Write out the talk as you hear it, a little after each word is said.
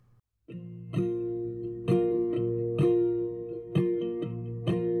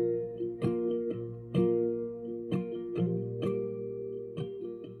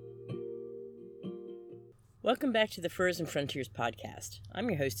Welcome back to the Furs and Frontiers podcast. I'm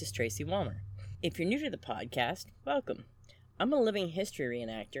your hostess, Tracy Walmer. If you're new to the podcast, welcome. I'm a living history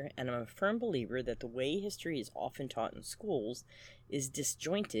reenactor, and I'm a firm believer that the way history is often taught in schools is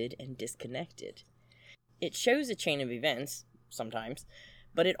disjointed and disconnected. It shows a chain of events, sometimes,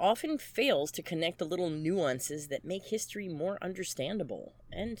 but it often fails to connect the little nuances that make history more understandable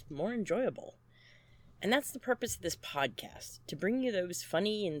and more enjoyable. And that's the purpose of this podcast, to bring you those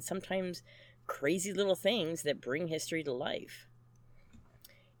funny and sometimes crazy little things that bring history to life.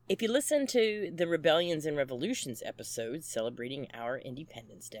 If you listen to the Rebellions and Revolutions episode celebrating our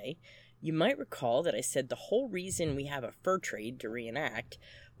Independence Day, you might recall that I said the whole reason we have a fur trade to reenact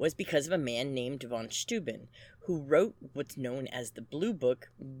was because of a man named von Steuben, who wrote what's known as the Blue Book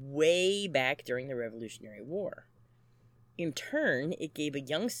way back during the Revolutionary War. In turn, it gave a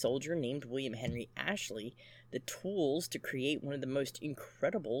young soldier named William Henry Ashley the tools to create one of the most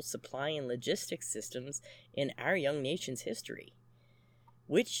incredible supply and logistics systems in our young nation's history,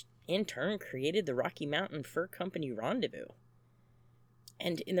 which in turn created the Rocky Mountain Fur Company Rendezvous.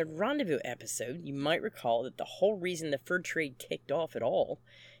 And in the Rendezvous episode, you might recall that the whole reason the fur trade kicked off at all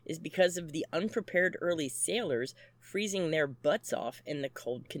is because of the unprepared early sailors freezing their butts off in the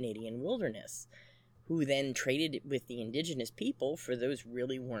cold Canadian wilderness, who then traded with the indigenous people for those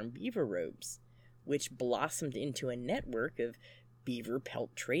really warm beaver robes, which blossomed into a network of beaver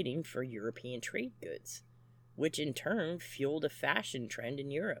pelt trading for European trade goods, which in turn fueled a fashion trend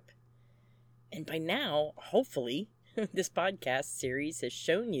in Europe. And by now, hopefully, this podcast series has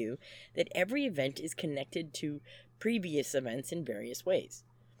shown you that every event is connected to previous events in various ways.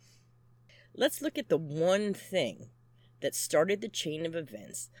 Let's look at the one thing that started the chain of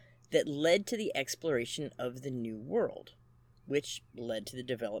events that led to the exploration of the New World, which led to the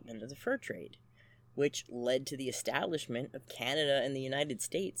development of the fur trade, which led to the establishment of Canada and the United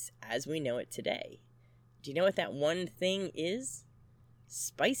States as we know it today. Do you know what that one thing is?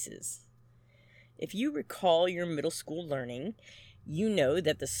 Spices. If you recall your middle school learning, you know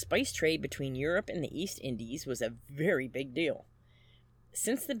that the spice trade between Europe and the East Indies was a very big deal.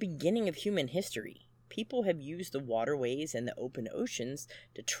 Since the beginning of human history, people have used the waterways and the open oceans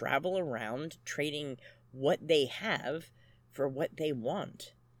to travel around, trading what they have for what they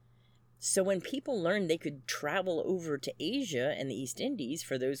want. So when people learned they could travel over to Asia and the East Indies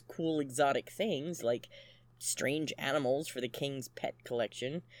for those cool exotic things like strange animals for the king's pet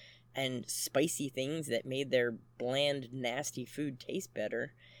collection and spicy things that made their bland, nasty food taste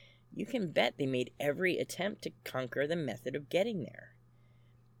better, you can bet they made every attempt to conquer the method of getting there.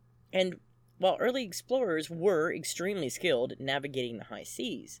 And while early explorers were extremely skilled at navigating the high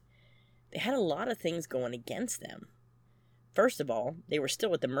seas, they had a lot of things going against them. First of all, they were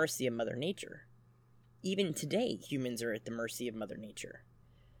still at the mercy of Mother Nature. Even today, humans are at the mercy of Mother Nature.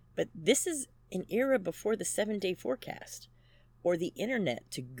 But this is an era before the 7-day forecast, or the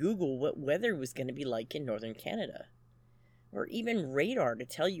internet to Google what weather was going to be like in northern Canada, or even radar to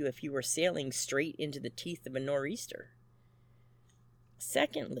tell you if you were sailing straight into the teeth of a nor'easter.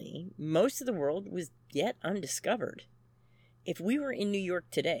 Secondly, most of the world was yet undiscovered. If we were in New York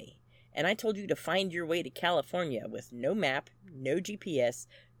today, and I told you to find your way to California with no map, no GPS,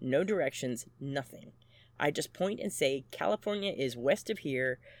 no directions, nothing, I just point and say, California is west of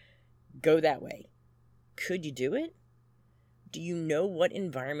here, go that way. Could you do it? Do you know what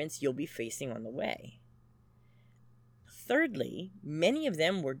environments you'll be facing on the way? Thirdly, many of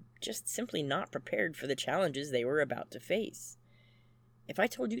them were just simply not prepared for the challenges they were about to face. If I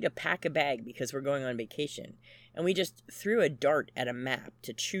told you to pack a bag because we're going on vacation, and we just threw a dart at a map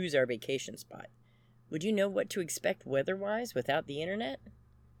to choose our vacation spot, would you know what to expect weather-wise without the internet?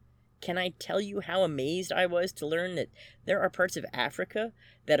 Can I tell you how amazed I was to learn that there are parts of Africa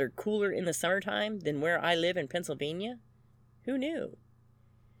that are cooler in the summertime than where I live in Pennsylvania? Who knew?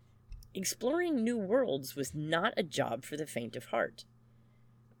 Exploring new worlds was not a job for the faint of heart.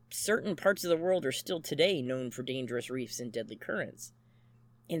 Certain parts of the world are still today known for dangerous reefs and deadly currents.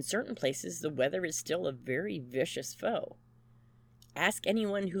 In certain places, the weather is still a very vicious foe. Ask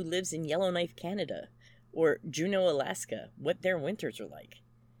anyone who lives in Yellowknife, Canada, or Juneau, Alaska, what their winters are like.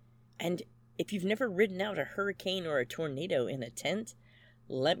 And if you've never ridden out a hurricane or a tornado in a tent,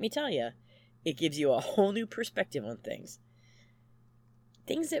 let me tell you, it gives you a whole new perspective on things.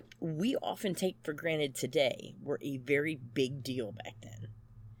 Things that we often take for granted today were a very big deal back then.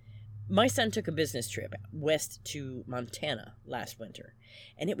 My son took a business trip west to Montana last winter,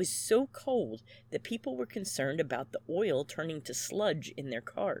 and it was so cold that people were concerned about the oil turning to sludge in their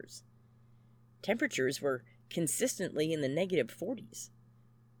cars. Temperatures were consistently in the negative 40s.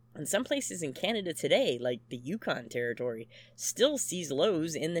 And some places in Canada today, like the Yukon Territory, still sees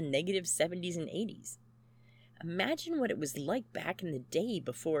lows in the negative 70s and 80s. Imagine what it was like back in the day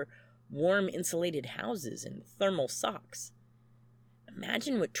before warm insulated houses and thermal socks.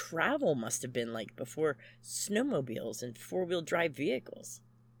 Imagine what travel must have been like before snowmobiles and four-wheel drive vehicles.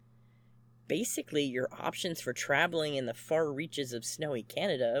 Basically, your options for traveling in the far reaches of snowy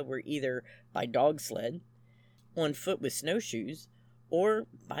Canada were either by dog sled, on foot with snowshoes, or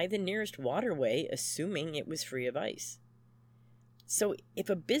by the nearest waterway, assuming it was free of ice. So if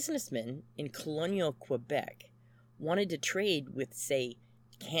a businessman in colonial Quebec wanted to trade with, say,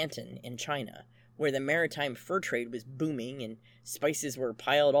 Canton in China, where the maritime fur trade was booming and spices were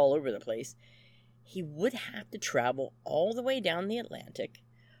piled all over the place, he would have to travel all the way down the Atlantic,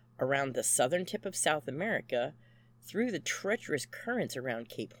 around the southern tip of South America, through the treacherous currents around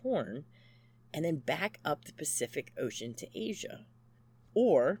Cape Horn, and then back up the Pacific Ocean to Asia.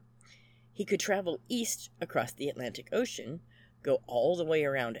 Or he could travel east across the Atlantic Ocean, go all the way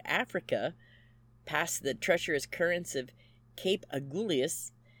around Africa, past the treacherous currents of Cape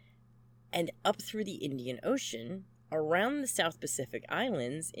Agulhas, and up through the Indian Ocean, around the South Pacific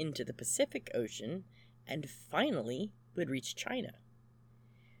Islands into the Pacific Ocean, and finally would reach China.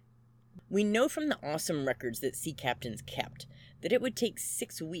 We know from the awesome records that sea captains kept that it would take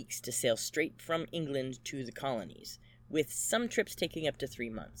 6 weeks to sail straight from England to the colonies, with some trips taking up to 3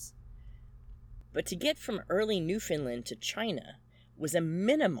 months. But to get from early Newfoundland to China was a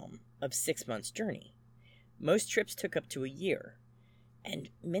minimum of 6 months' journey. Most trips took up to a year, and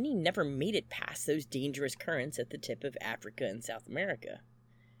many never made it past those dangerous currents at the tip of Africa and South America.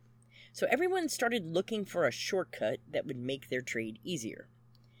 So everyone started looking for a shortcut that would make their trade easier.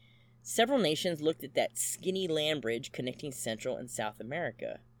 Several nations looked at that skinny land bridge connecting Central and South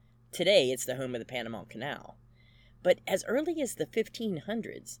America. Today, it's the home of the Panama Canal. But as early as the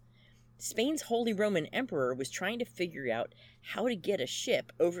 1500s, Spain's Holy Roman Emperor was trying to figure out how to get a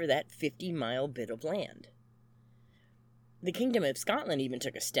ship over that 50-mile bit of land. The Kingdom of Scotland even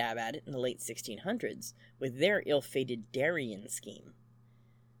took a stab at it in the late 1600s with their ill-fated Darien scheme.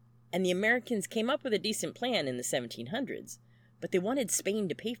 And the Americans came up with a decent plan in the 1700s, but they wanted Spain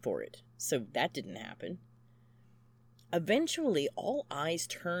to pay for it, so that didn't happen. Eventually, all eyes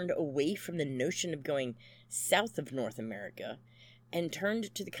turned away from the notion of going south of North America and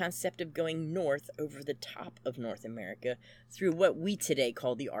turned to the concept of going north over the top of North America through what we today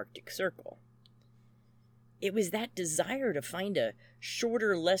call the Arctic Circle. It was that desire to find a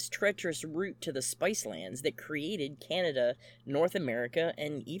shorter, less treacherous route to the spice lands that created Canada, North America,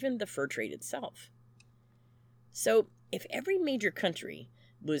 and even the fur trade itself. So, if every major country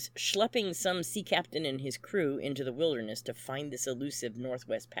was schlepping some sea captain and his crew into the wilderness to find this elusive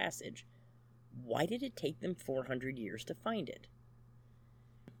Northwest Passage, why did it take them 400 years to find it?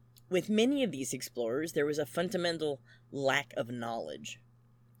 With many of these explorers, there was a fundamental lack of knowledge.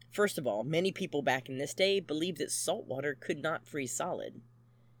 First of all, many people back in this day believed that salt water could not freeze solid.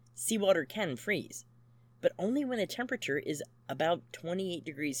 Seawater can freeze, but only when the temperature is about 28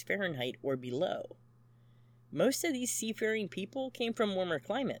 degrees Fahrenheit or below. Most of these seafaring people came from warmer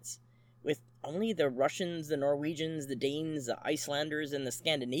climates, with only the Russians, the Norwegians, the Danes, the Icelanders, and the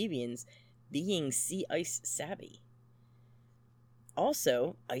Scandinavians being sea ice savvy.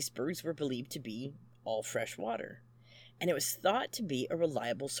 Also, icebergs were believed to be all fresh water, and it was thought to be a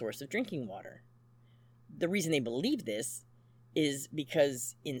reliable source of drinking water. The reason they believed this is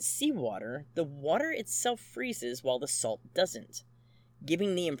because in seawater, the water itself freezes while the salt doesn't,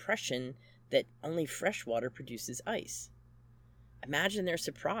 giving the impression that only fresh water produces ice. Imagine their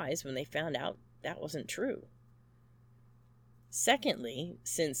surprise when they found out that wasn't true. Secondly,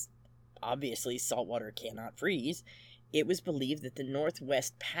 since obviously salt water cannot freeze, it was believed that the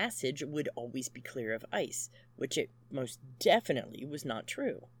Northwest Passage would always be clear of ice, which it most definitely was not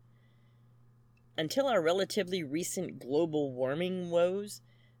true. Until our relatively recent global warming woes,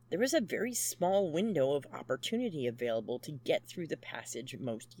 there was a very small window of opportunity available to get through the passage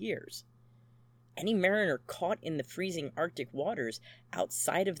most years. Any mariner caught in the freezing Arctic waters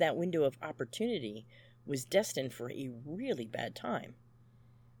outside of that window of opportunity was destined for a really bad time.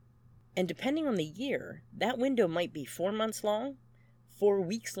 And depending on the year, that window might be 4 months long, 4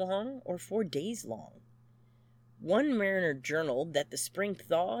 weeks long, or 4 days long. One mariner journaled that the spring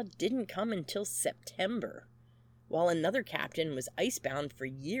thaw didn't come until September, while another captain was icebound for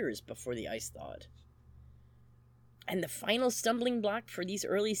years before the ice thawed. And the final stumbling block for these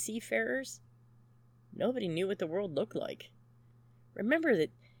early seafarers? Nobody knew what the world looked like. Remember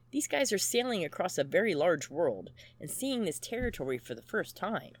that these guys are sailing across a very large world and seeing this territory for the first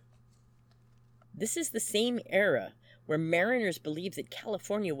time. This is the same era where mariners believed that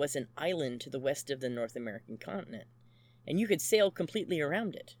California was an island to the west of the North American continent, and you could sail completely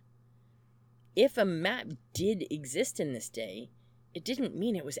around it. if a map did exist in this day, it didn't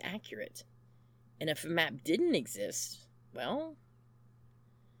mean it was accurate. And if a map didn't exist, well,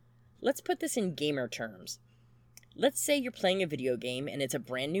 let's put this in gamer terms. Let's say you're playing a video game and it's a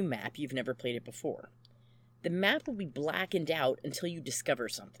brand new map, you've never played it before. The map will be blackened out until you discover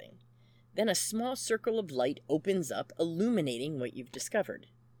something. Then a small circle of light opens up, illuminating what you've discovered.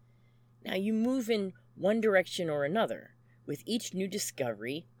 Now you move in one direction or another. With each new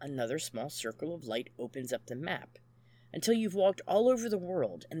discovery, another small circle of light opens up the map, until you've walked all over the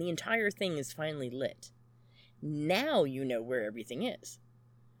world and the entire thing is finally lit. Now you know where everything is.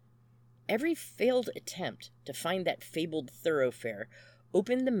 Every failed attempt to find that fabled thoroughfare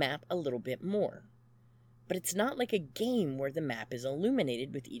opened the map a little bit more. But it's not like a game where the map is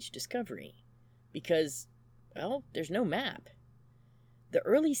illuminated with each discovery, because, well, there's no map. The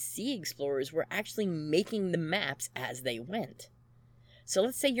early sea explorers were actually making the maps as they went. So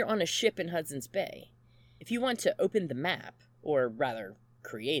let's say you're on a ship in Hudson's Bay. If you want to open the map, or rather,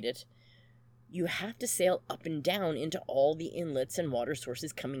 create it, you have to sail up and down into all the inlets and water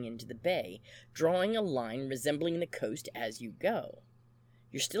sources coming into the bay, drawing a line resembling the coast as you go.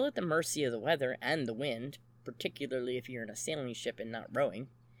 You're still at the mercy of the weather and the wind, particularly if you're in a sailing ship and not rowing.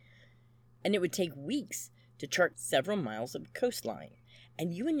 And it would take weeks to chart several miles of coastline,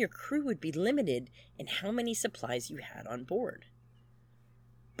 and you and your crew would be limited in how many supplies you had on board.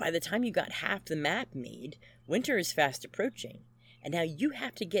 By the time you got half the map made, winter is fast approaching, and now you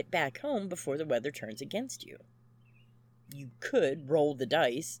have to get back home before the weather turns against you. You could roll the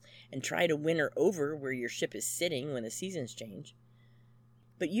dice and try to winter over where your ship is sitting when the seasons change.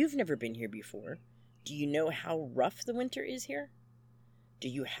 But you've never been here before. Do you know how rough the winter is here? Do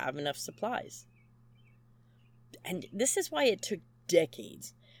you have enough supplies? And this is why it took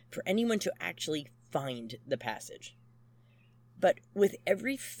decades for anyone to actually find the passage. But with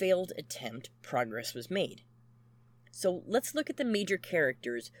every failed attempt, progress was made. So let's look at the major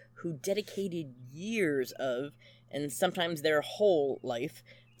characters who dedicated years of, and sometimes their whole life,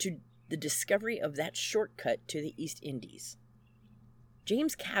 to the discovery of that shortcut to the East Indies.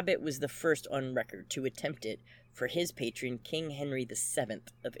 James Cabot was the first on record to attempt it for his patron, King Henry VII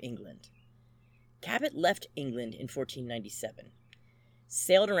of England. Cabot left England in 1497,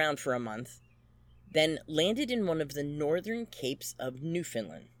 sailed around for a month, then landed in one of the northern capes of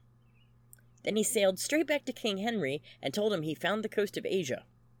Newfoundland. Then he sailed straight back to King Henry and told him he found the coast of Asia.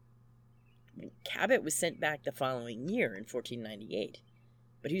 Cabot was sent back the following year in 1498,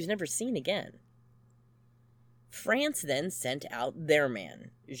 but he was never seen again. France then sent out their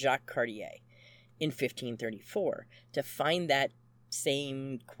man, Jacques Cartier, in 1534 to find that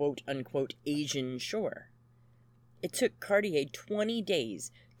same quote-unquote Asian shore. It took Cartier 20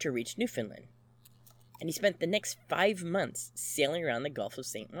 days to reach Newfoundland, and he spent the next 5 months sailing around the Gulf of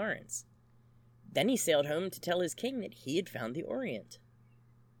St. Lawrence. Then he sailed home to tell his king that he had found the Orient.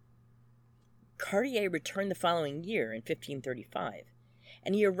 Cartier returned the following year in 1535,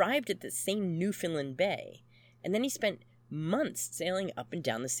 and he arrived at the same Newfoundland Bay, and then he spent months sailing up and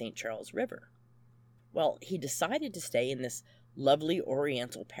down the St. Charles River. Well, he decided to stay in this lovely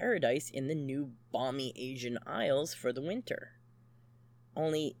oriental paradise in the new balmy Asian Isles for the winter.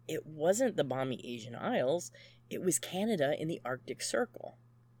 Only it wasn't the balmy Asian Isles, it was Canada in the Arctic Circle.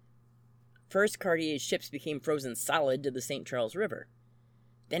 First, Cartier's ships became frozen solid to the St. Charles River.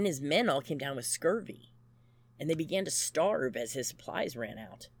 Then his men all came down with scurvy, and they began to starve as his supplies ran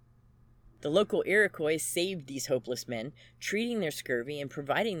out. The local Iroquois saved these hopeless men, treating their scurvy and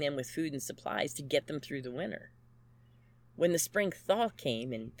providing them with food and supplies to get them through the winter. When the spring thaw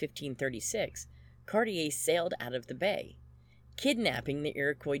came in 1536, Cartier sailed out of the bay, kidnapping the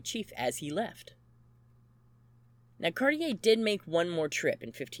Iroquois chief as he left. Now, Cartier did make one more trip in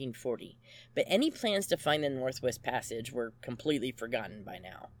 1540, but any plans to find the Northwest Passage were completely forgotten by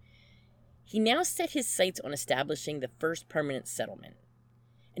now. He now set his sights on establishing the first permanent settlement,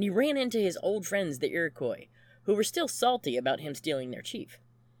 and he ran into his old friends, the Iroquois, who were still salty about him stealing their chief.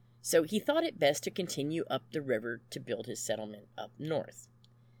 So he thought it best to continue up the river to build his settlement up north.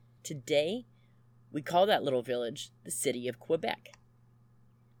 Today, we call that little village the city of Quebec.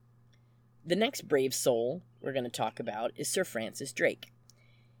 The next brave soul we're going to talk about is Sir Francis Drake.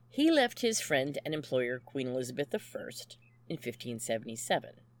 He left his friend and employer, Queen Elizabeth I, in 1577.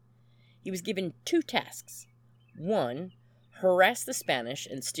 He was given 2 tasks. 1, harass the Spanish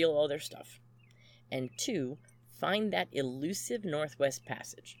and steal all their stuff. And 2, find that elusive Northwest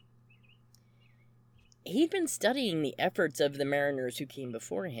Passage. He'd been studying the efforts of the mariners who came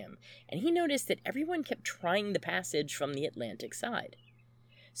before him, and he noticed that everyone kept trying the passage from the Atlantic side.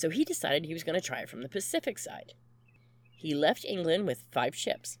 So he decided he was going to try it from the Pacific side. He left England with 5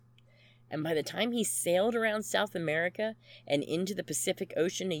 ships, and by the time he sailed around South America and into the Pacific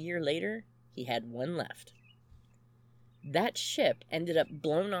Ocean a year later, he had one left. That ship ended up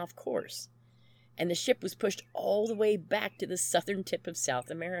blown off course, and the ship was pushed all the way back to the southern tip of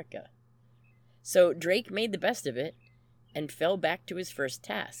South America. So Drake made the best of it and fell back to his first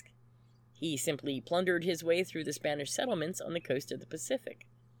task. He simply plundered his way through the Spanish settlements on the coast of the Pacific.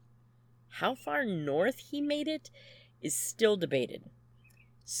 How far north he made it is still debated.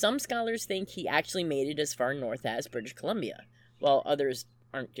 Some scholars think he actually made it as far north as British Columbia, while others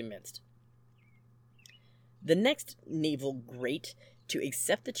aren't convinced. The next naval great to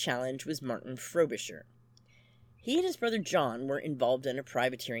accept the challenge was Martin Frobisher. He and his brother John were involved in a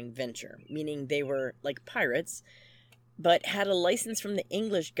privateering venture, meaning they were like pirates, but had a license from the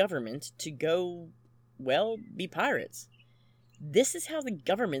English government to go, well, be pirates. This is how the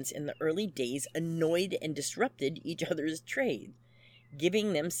governments in the early days annoyed and disrupted each other's trade,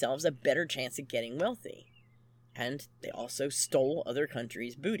 giving themselves a better chance at getting wealthy. And they also stole other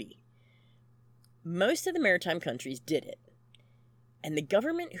countries' booty. Most of the maritime countries did it, and the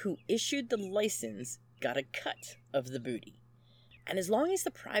government who issued the license got a cut of the booty. And as long as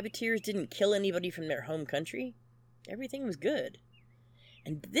the privateers didn't kill anybody from their home country, everything was good.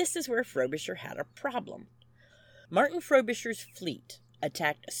 And this is where Frobisher had a problem. Martin Frobisher's fleet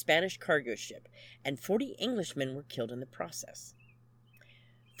attacked a Spanish cargo ship, and 40 Englishmen were killed in the process.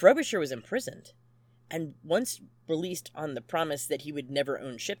 Frobisher was imprisoned, and once released on the promise that he would never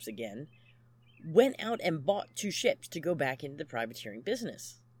own ships again, went out and bought 2 ships to go back into the privateering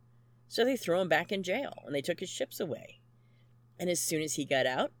business. So they threw him back in jail, and they took his ships away. And as soon as he got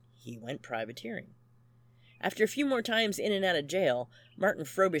out, he went privateering. After a few more times in and out of jail, Martin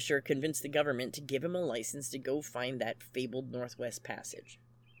Frobisher convinced the government to give him a license to go find that fabled Northwest Passage.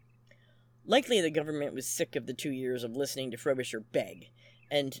 Likely the government was sick of the 2 years of listening to Frobisher beg,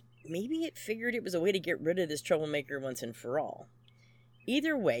 and maybe it figured it was a way to get rid of this troublemaker once and for all.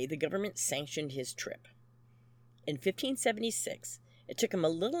 Either way, the government sanctioned his trip. In 1576, it took him a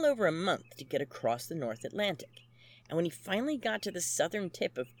little over a month to get across the North Atlantic, and when he finally got to the southern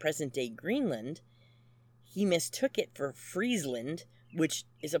tip of present-day Greenland, he mistook it for Friesland, which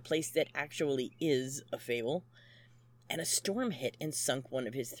is a place that actually is a fable, and a storm hit and sunk one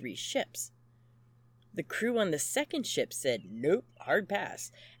of his 3 ships. The crew on the second ship said, "Nope, hard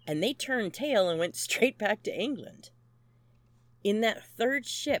pass," and they turned tail and went straight back to England. In that third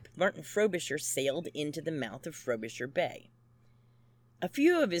ship, Martin Frobisher sailed into the mouth of Frobisher Bay. A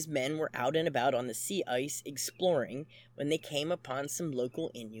few of his men were out and about on the sea ice exploring when they came upon some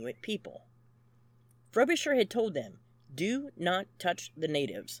local Inuit people. Frobisher had told them, "Do not touch the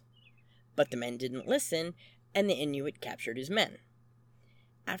natives." But the men didn't listen, and the Inuit captured his men.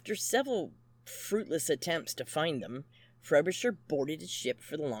 After several fruitless attempts to find them, Frobisher boarded his ship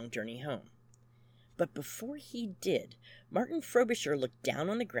for the long journey home. But before he did, Martin Frobisher looked down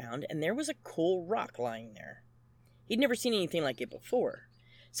on the ground, and there was a cool rock lying there. He'd never seen anything like it before,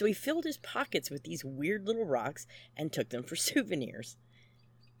 so he filled his pockets with these weird little rocks and took them for souvenirs.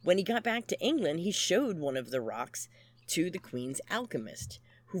 When he got back to England, he showed one of the rocks to the Queen's alchemist,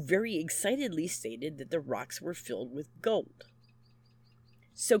 who very excitedly stated that the rocks were filled with gold.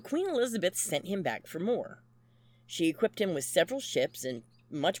 So Queen Elizabeth sent him back for more. She equipped him with several ships and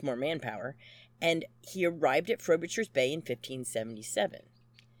much more manpower, and he arrived at Frobisher's Bay in 1577.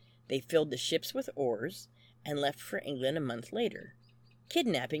 They filled the ships with oars and left for England a month later,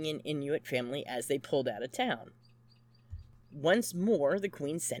 kidnapping an Inuit family as they pulled out of town. Once more, the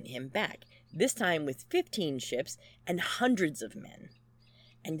Queen sent him back, this time with 15 ships and hundreds of men.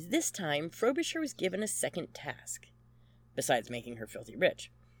 And this time, Frobisher was given a second task, besides making her filthy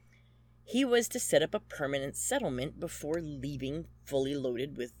rich. He was to set up a permanent settlement before leaving fully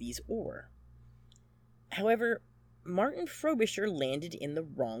loaded with these ore. However, Martin Frobisher landed in the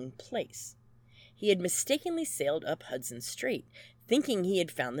wrong place. He had mistakenly sailed up Hudson Strait, thinking he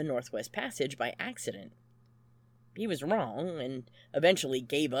had found the Northwest Passage by accident. He was wrong, and eventually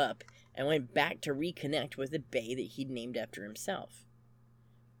gave up and went back to reconnect with the bay that he'd named after himself.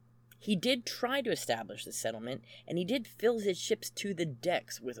 He did try to establish the settlement, and he did fill his ships to the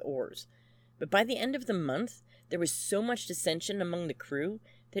decks with oars, but by the end of the month, there was so much dissension among the crew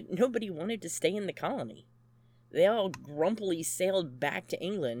that nobody wanted to stay in the colony. They all grumpily sailed back to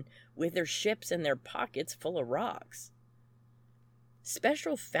England with their ships and their pockets full of rocks.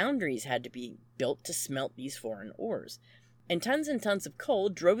 Special foundries had to be built to smelt these foreign ores, and tons of coal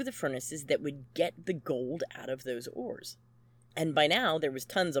drove the furnaces that would get the gold out of those ores. And by now, there was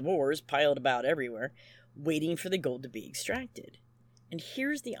tons of ores piled about everywhere, waiting for the gold to be extracted. And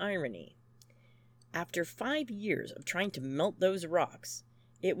here's the irony. After 5 years of trying to melt those rocks,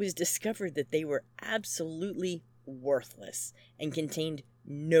 it was discovered that they were absolutely worthless and contained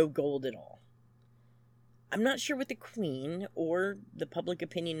no gold at all. I'm not sure what the Queen or the public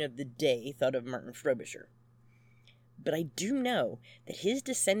opinion of the day thought of Martin Frobisher, but I do know that his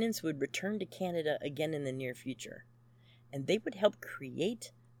descendants would return to Canada again in the near future, and they would help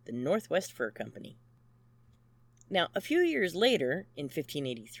create the Northwest Fur Company. Now, a few years later, in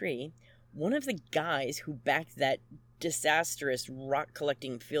 1583, one of the guys who backed that disastrous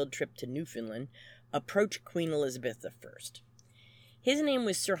rock-collecting field trip to Newfoundland approached Queen Elizabeth I. His name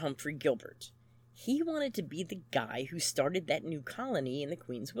was Sir Humphrey Gilbert. He wanted to be the guy who started that new colony in the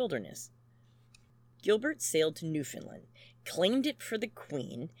Queen's Wilderness. Gilbert sailed to Newfoundland, claimed it for the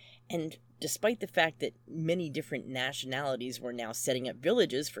Queen, and despite the fact that many different nationalities were now setting up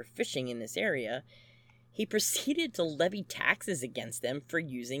villages for fishing in this area, he proceeded to levy taxes against them for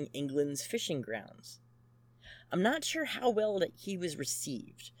using England's fishing grounds. I'm not sure how well that he was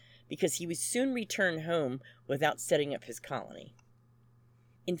received, because he would soon return home without setting up his colony.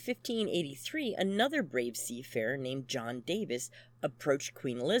 In 1583, another brave seafarer named John Davis approached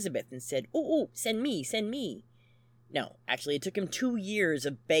Queen Elizabeth and said, "Oh, send me, send me." No, actually, it took him 2 years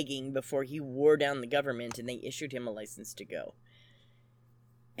of begging before he wore down the government and they issued him a license to go.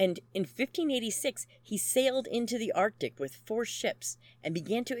 And in 1586, he sailed into the Arctic with 4 ships and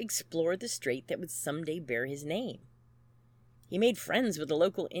began to explore the strait that would someday bear his name. He made friends with the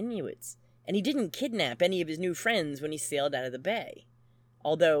local Inuits, and he didn't kidnap any of his new friends when he sailed out of the bay,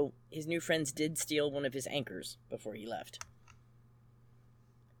 although his new friends did steal one of his anchors before he left.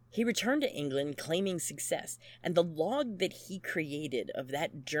 He returned to England claiming success, and the log that he created of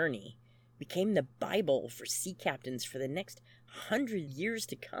that journey became the Bible for sea captains for the next 100 years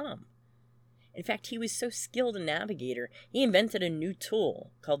to come. In fact, he was so skilled a navigator, he invented a new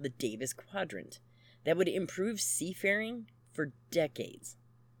tool called the Davis Quadrant that would improve seafaring for decades.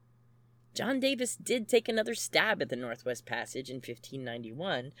 John Davis did take another stab at the Northwest Passage in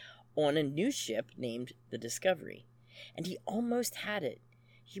 1591 on a new ship named the Discovery, and he almost had it.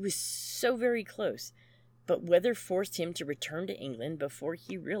 He was so very close, but weather forced him to return to England before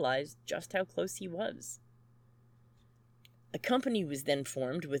he realized just how close he was. A company was then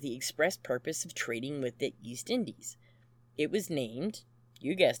formed with the express purpose of trading with the East Indies. It was named,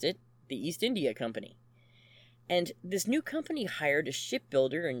 you guessed it, the East India Company. And this new company hired a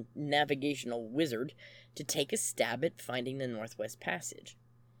shipbuilder and navigational wizard to take a stab at finding the Northwest Passage.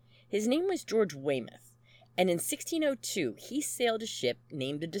 His name was George Weymouth, and in 1602 he sailed a ship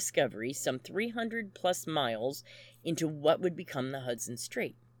named the Discovery some 300-plus miles into what would become the Hudson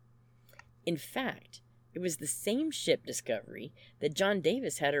Strait. In fact, it was the same ship Discovery that John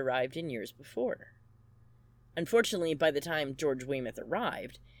Davis had arrived in years before. Unfortunately, by the time George Weymouth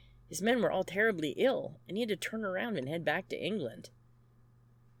arrived, his men were all terribly ill, and he had to turn around and head back to England.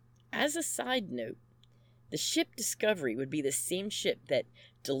 As a side note, the ship Discovery would be the same ship that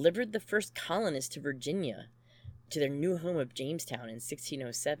delivered the first colonists to Virginia to their new home of Jamestown in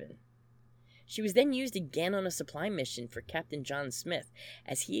 1607. She was then used again on a supply mission for Captain John Smith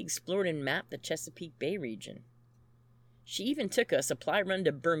as he explored and mapped the Chesapeake Bay region. She even took a supply run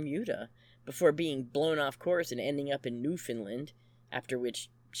to Bermuda before being blown off course and ending up in Newfoundland, after which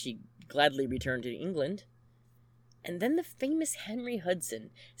she gladly returned to England. And then the famous Henry Hudson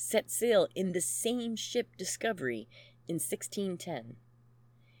set sail in the same ship Discovery in 1610.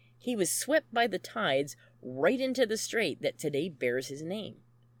 He was swept by the tides right into the strait that today bears his name.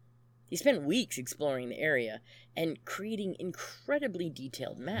 He spent weeks exploring the area and creating incredibly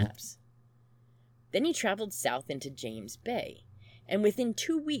detailed maps. Then he traveled south into James Bay, and within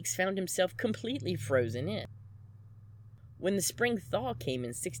 2 weeks found himself completely frozen in. When the spring thaw came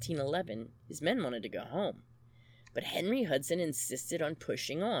in 1611, his men wanted to go home. But Henry Hudson insisted on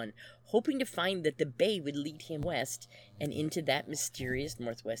pushing on, hoping to find that the bay would lead him west and into that mysterious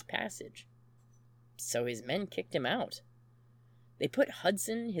Northwest Passage. So his men kicked him out. They put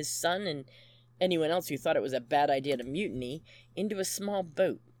Hudson, his son, and anyone else who thought it was a bad idea to mutiny into a small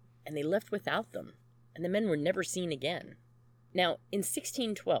boat, and they left without them, and the men were never seen again. Now, in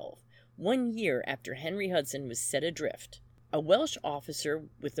 1612, 1 year after Henry Hudson was set adrift, a Welsh officer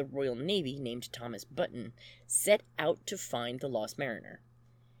with the Royal Navy named Thomas Button set out to find the lost mariner.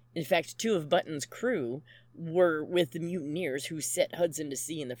 In fact, 2 of Button's crew were with the mutineers who set Hudson to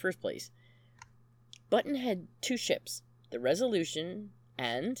sea in the first place. Button had 2 ships, the Resolution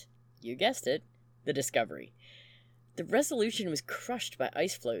and, you guessed it, the Discovery. The Resolution was crushed by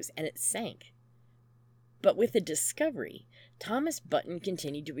ice floes and it sank. But with the Discovery, Thomas Button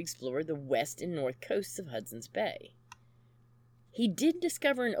continued to explore the west and north coasts of Hudson's Bay. He did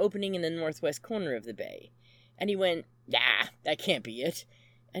discover an opening in the northwest corner of the bay, and he went, that can't be it.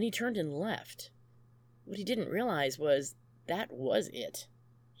 and he turned and left. What he didn't realize was that was it.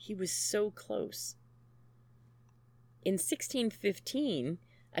 He was so close. In 1615,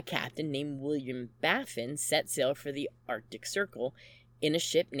 a captain named William Baffin set sail for the Arctic Circle in a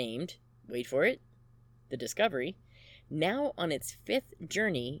ship named, wait for it, the Discovery, now on its 5th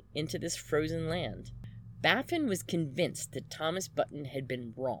journey into this frozen land. Baffin was convinced that Thomas Button had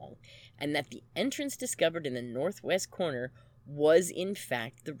been wrong, and that the entrance discovered in the northwest corner was in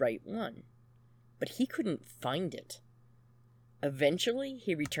fact the right one. But he couldn't find it. Eventually,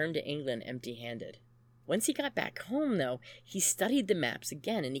 he returned to England empty-handed. Once he got back home, though, he studied the maps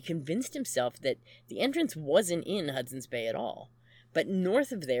again, and he convinced himself that the entrance wasn't in Hudson's Bay at all, but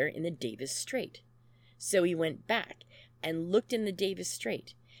north of there in the Davis Strait. So he went back and looked in the Davis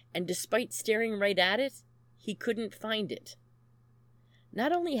Strait, and despite staring right at it, he couldn't find it.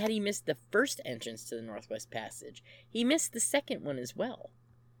 Not only had he missed the first entrance to the Northwest Passage, he missed the second one as well.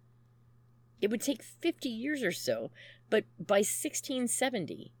 It would take 50 years or so, but by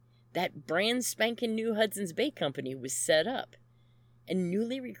 1670, that brand spanking new Hudson's Bay Company was set up, and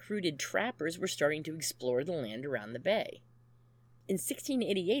newly recruited trappers were starting to explore the land around the bay. In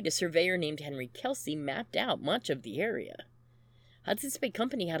 1688, a surveyor named Henry Kelsey mapped out much of the area. Hudson's Bay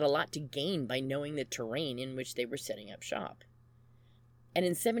Company had a lot to gain by knowing the terrain in which they were setting up shop. And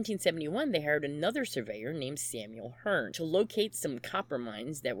in 1771, they hired another surveyor named Samuel Hearn to locate some copper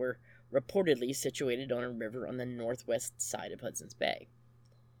mines that were reportedly situated on a river on the northwest side of Hudson's Bay.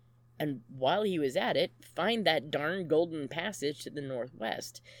 And while he was at it, find that darn golden passage to the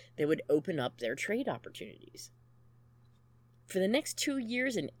northwest that would open up their trade opportunities. For the next 2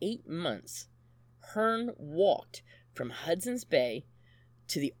 years and 8 months, Hearn walked from Hudson's Bay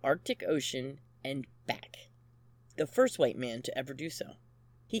to the Arctic Ocean and back, the first white man to ever do so.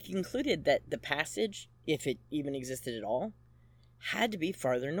 He concluded that the passage, if it even existed at all, had to be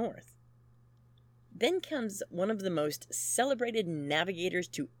farther north. Then comes one of the most celebrated navigators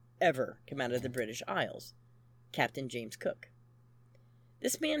to ever come out of the British Isles, Captain James Cook.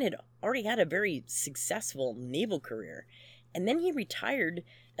 This man had already had a very successful naval career, and then he retired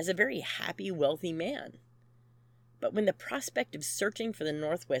as a very happy, wealthy man. But when the prospect of searching for the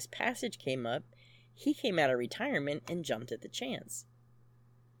Northwest Passage came up, he came out of retirement and jumped at the chance.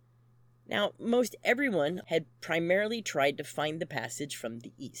 Now, most everyone had primarily tried to find the passage from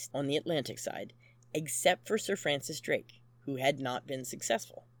the east, on the Atlantic side, except for Sir Francis Drake, who had not been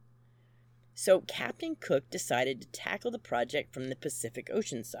successful. So Captain Cook decided to tackle the project from the Pacific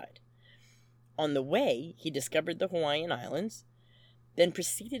Ocean side. On the way, he discovered the Hawaiian Islands, then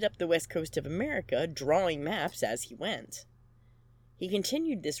proceeded up the west coast of America, drawing maps as he went. He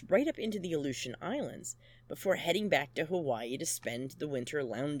continued this right up into the Aleutian Islands, before heading back to Hawaii to spend the winter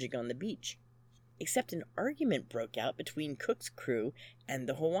lounging on the beach. Except an argument broke out between Cook's crew and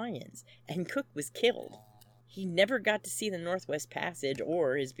the Hawaiians, and Cook was killed. He never got to see the Northwest Passage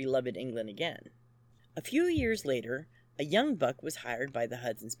or his beloved England again. A few years later, a young buck was hired by the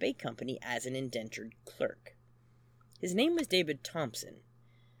Hudson's Bay Company as an indentured clerk. His name was David Thompson.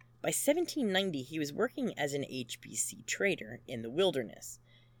 By 1790, he was working as an HBC trader in the wilderness,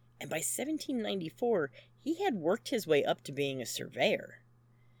 and by 1794, he had worked his way up to being a surveyor.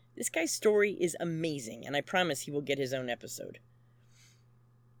 This guy's story is amazing, and I promise he will get his own episode.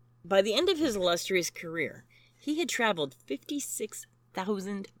 By the end of his illustrious career, he had traveled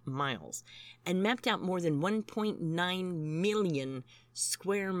 56,000 miles and mapped out more than 1.9 million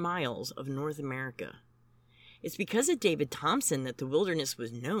square miles of North America. It's because of David Thompson that the wilderness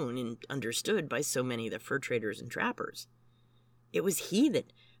was known and understood by so many of the fur traders and trappers. It was he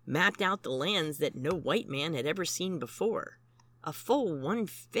that mapped out the lands that no white man had ever seen before, a full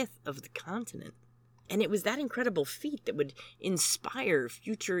 1/5 of the continent. And it was that incredible feat that would inspire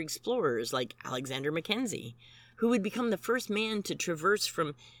future explorers like Alexander Mackenzie, who would become the first man to traverse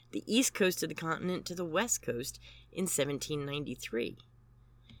from the east coast of the continent to the west coast in 1793.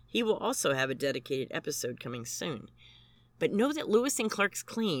 He will also have a dedicated episode coming soon. But know that Lewis and Clark's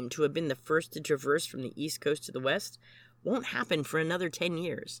claim to have been the first to traverse from the east coast to the west won't happen for another 10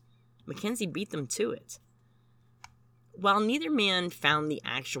 years. Mackenzie beat them to it. While neither man found the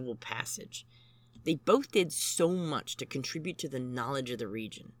actual passage, they both did so much to contribute to the knowledge of the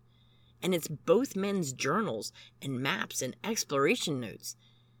region. And it's both men's journals and maps and exploration notes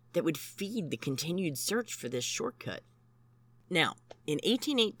that would feed the continued search for this shortcut. Now, in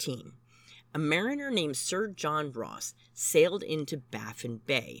 1818, a mariner named Sir John Ross sailed into Baffin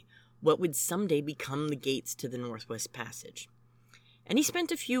Bay, what would someday become the gates to the Northwest Passage. And he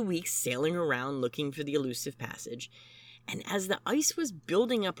spent a few weeks sailing around looking for the elusive passage, and as the ice was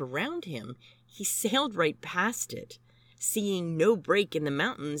building up around him, he sailed right past it, seeing no break in the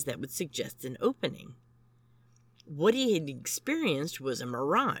mountains that would suggest an opening. What he had experienced was a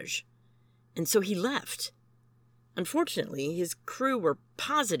mirage, and so he left. Unfortunately, his crew were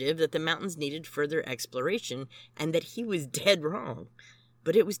positive that the mountains needed further exploration and that he was dead wrong.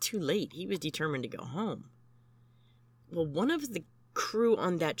 But it was too late. He was determined to go home. Well, one of the crew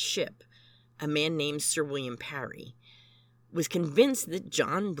on that ship, a man named Sir William Parry, was convinced that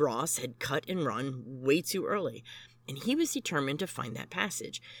John Ross had cut and run way too early, and he was determined to find that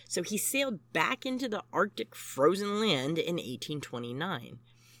passage. So he sailed back into the Arctic frozen land in 1829,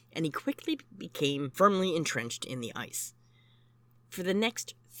 and he quickly became firmly entrenched in the ice. For the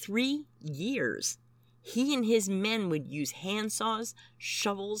next 3 years, he and his men would use handsaws,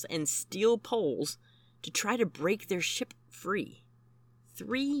 shovels, and steel poles to try to break their ship free.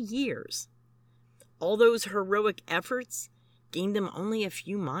 3 years. All those heroic efforts gained them only a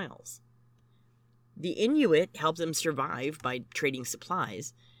few miles. The Inuit helped them survive by trading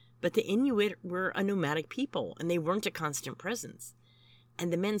supplies, but the Inuit were a nomadic people, and they weren't a constant presence,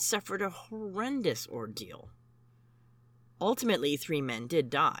 and the men suffered a horrendous ordeal. Ultimately, 3 men did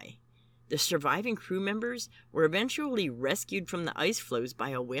die. The surviving crew members were eventually rescued from the ice floes by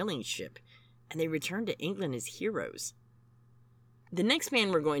a whaling ship, and they returned to England as heroes. The next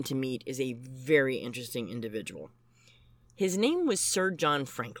man we're going to meet is a very interesting individual. His name was Sir John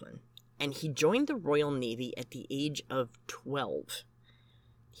Franklin, and he joined the Royal Navy at the age of 12.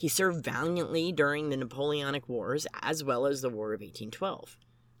 He served valiantly during the Napoleonic Wars as well as the War of 1812.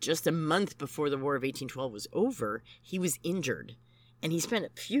 Just a month before the War of 1812 was over, he was injured, and he spent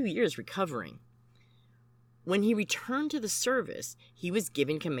a few years recovering. When he returned to the service, he was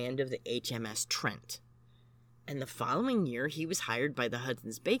given command of the HMS Trent. And the following year, he was hired by the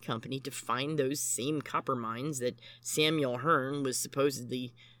Hudson's Bay Company to find those same copper mines that Samuel Hearne was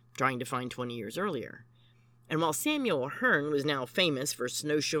supposedly trying to find 20 years earlier. And while Samuel Hearne was now famous for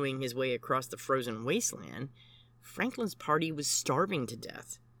snowshoeing his way across the frozen wasteland, Franklin's party was starving to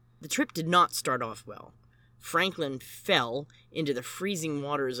death. The trip did not start off well. Franklin fell into the freezing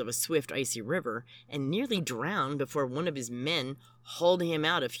waters of a swift, icy river and nearly drowned before one of his men hauled him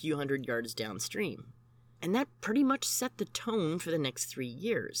out a few hundred yards downstream. And that pretty much set the tone for the next 3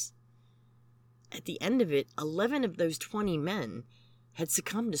 years. At the end of it, 11 of those 20 men had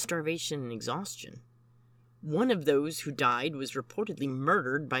succumbed to starvation and exhaustion. One of those who died was reportedly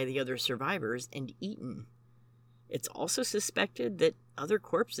murdered by the other survivors and eaten. It's also suspected that other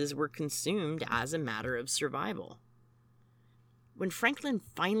corpses were consumed as a matter of survival. When Franklin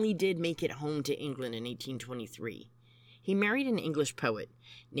finally did make it home to England in 1823, he married an English poet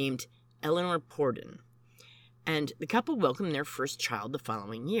named Eleanor Porden, and the couple welcomed their first child the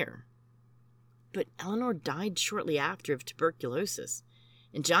following year. But Eleanor died shortly after of tuberculosis,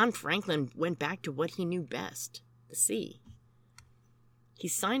 and John Franklin went back to what he knew best, the sea. He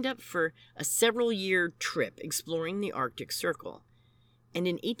signed up for a several-year trip exploring the Arctic Circle, and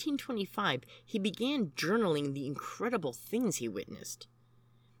in 1825 he began journaling the incredible things he witnessed.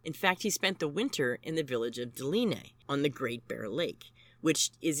 In fact, he spent the winter in the village of Deline on the Great Bear Lake,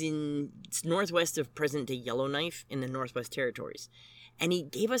 which is northwest of present-day Yellowknife in the Northwest Territories, and he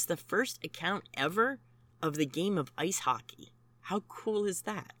gave us the first account ever of the game of ice hockey. How cool is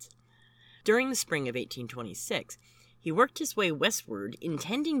that? During the spring of 1826, he worked his way westward,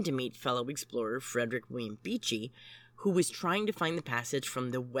 intending to meet fellow explorer Frederick William Beechey, who was trying to find the passage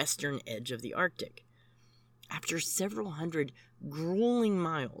from the western edge of the Arctic. After several hundred grueling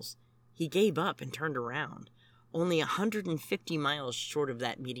miles, he gave up and turned around, only 150 miles short of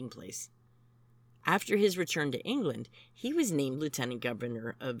that meeting place. After his return to England, he was named Lieutenant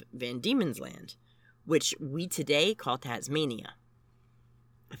Governor of Van Diemen's Land, which we today call Tasmania.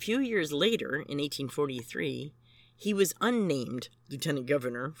 A few years later, in 1843, he was unnamed Lieutenant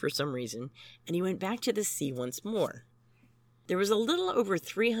Governor for some reason, and he went back to the sea once more. There was a little over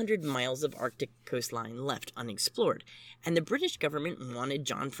 300 miles of Arctic coastline left unexplored, and the British government wanted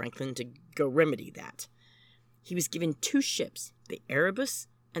John Franklin to go remedy that. He was given 2 ships, the Erebus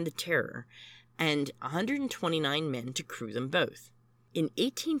and the Terror, and 129 men to crew them both. In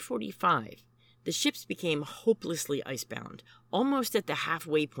 1845, the ships became hopelessly icebound, almost at the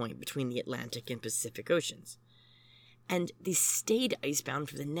halfway point between the Atlantic and Pacific Oceans. And they stayed icebound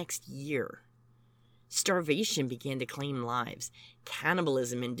for the next year. Starvation began to claim lives.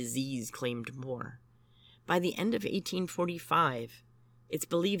 Cannibalism and disease claimed more. By the end of 1845, it's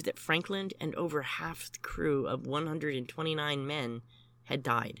believed that Franklin and over half the crew of 129 men had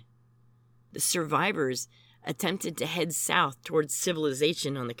died. The survivors attempted to head south towards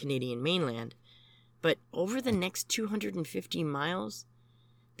civilization on the Canadian mainland, but over the next 250 miles,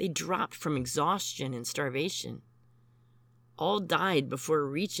 they dropped from exhaustion and starvation. all died before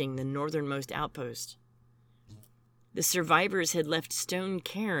reaching the northernmost outpost. The survivors had left stone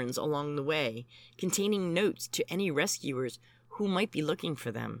cairns along the way, containing notes to any rescuers who might be looking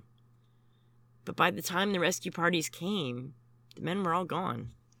for them. But by the time the rescue parties came, the men were all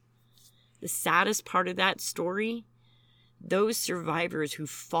gone. The saddest part of that story, those survivors who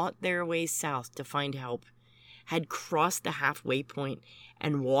fought their way south to find help had crossed the halfway point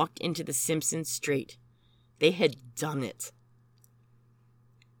and walked into the Simpson Strait. They had done it.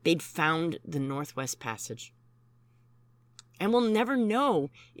 They'd found the Northwest Passage. And we'll never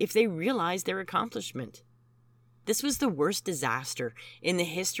know if they realized their accomplishment. This was the worst disaster in the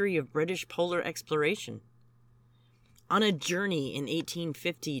history of British polar exploration. On a journey in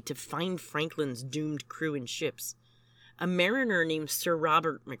 1850 to find Franklin's doomed crew and ships, a mariner named Sir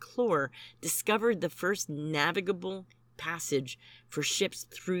Robert McClure discovered the first navigable passage for ships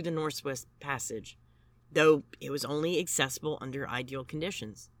through the Northwest Passage, though it was only accessible under ideal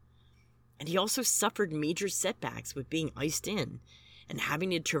conditions. And he also suffered major setbacks with being iced in and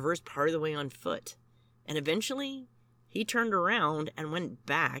having to traverse part of the way on foot. And eventually, he turned around and went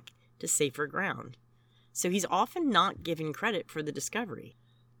back to safer ground. So he's often not given credit for the discovery.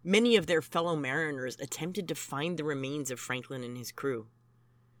 Many of their fellow mariners attempted to find the remains of Franklin and his crew.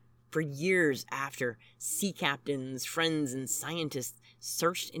 For years after, sea captains, friends, and scientists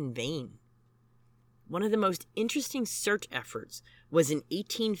searched in vain. One of the most interesting search efforts was in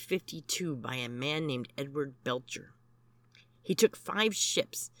 1852 by a man named Edward Belcher. He took 5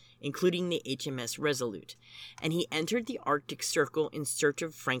 ships, including the HMS Resolute, and he entered the Arctic Circle in search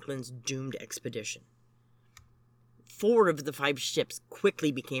of Franklin's doomed expedition. 4 of the 5 ships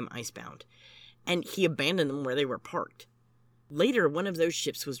quickly became icebound, and he abandoned them where they were parked. Later, one of those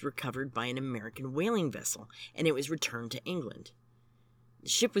ships was recovered by an American whaling vessel, and it was returned to England. The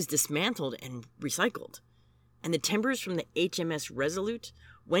ship was dismantled and recycled, and the timbers from the HMS Resolute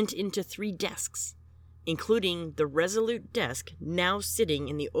went into 3 desks, including the Resolute desk now sitting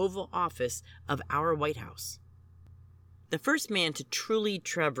in the Oval Office of our White House. The first man to truly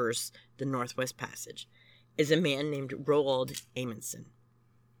traverse the Northwest Passage is a man named Roald Amundsen.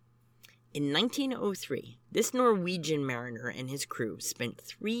 In 1903, this Norwegian mariner and his crew spent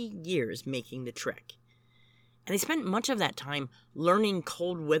 3 years making the trek. And they spent much of that time learning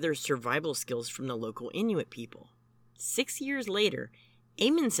cold weather survival skills from the local Inuit people. 6 years later,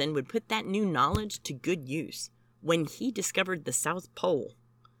 Amundsen would put that new knowledge to good use when he discovered the South Pole.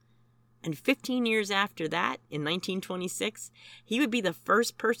 And 15 years after that, in 1926, he would be the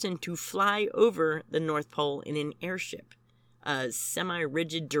first person to fly over the North Pole in an airship, a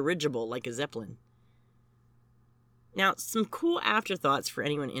semi-rigid dirigible like a Zeppelin. Now, some cool afterthoughts for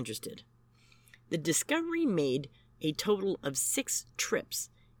anyone interested. The Discovery made a total of 6 trips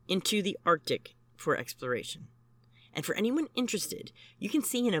into the Arctic for exploration. And for anyone interested, you can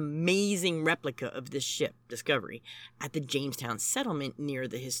see an amazing replica of this ship, Discovery, at the Jamestown settlement near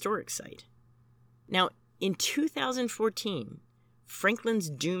the historic site. Now, in 2014, Franklin's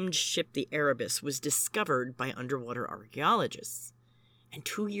doomed ship, the Erebus, was discovered by underwater archaeologists. And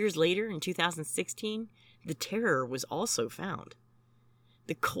 2 years later, in 2016, the Terror was also found.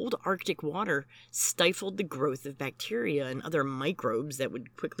 The cold Arctic water stifled the growth of bacteria and other microbes that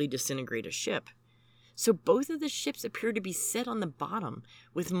would quickly disintegrate a ship. So both of the ships appear to be set on the bottom,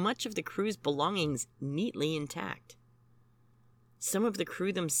 with much of the crew's belongings neatly intact. Some of the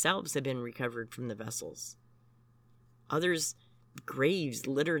crew themselves have been recovered from the vessels. Others' graves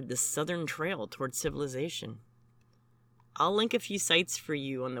littered the southern trail toward civilization. I'll link a few sites for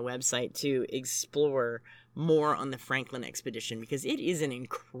you on the website to explore more on the Franklin expedition, because it is an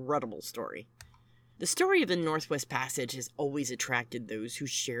incredible story. The story of the Northwest Passage has always attracted those who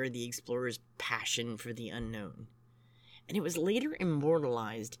share the explorer's passion for the unknown. And it was later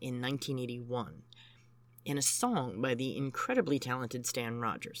immortalized in 1981 in a song by the incredibly talented Stan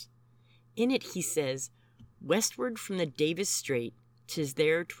Rogers. In it he says, "Westward from the Davis Strait, 'tis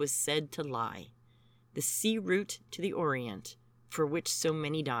there 'twas said to lie, the sea route to the Orient, for which so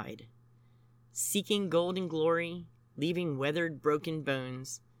many died. Seeking gold and glory, leaving weathered broken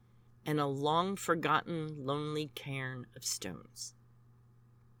bones, and a long-forgotten lonely cairn of stones."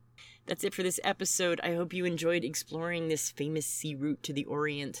 That's it for this episode. I hope you enjoyed exploring this famous sea route to the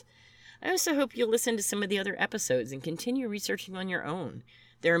Orient. I also hope you'll listen to some of the other episodes and continue researching on your own.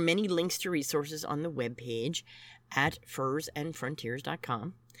 There are many links to resources on the webpage at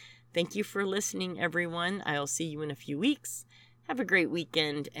fursandfrontiers.com. Thank you for listening, everyone. I'll see you in a few weeks. Have a great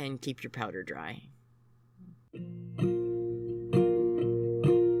weekend and keep your powder dry.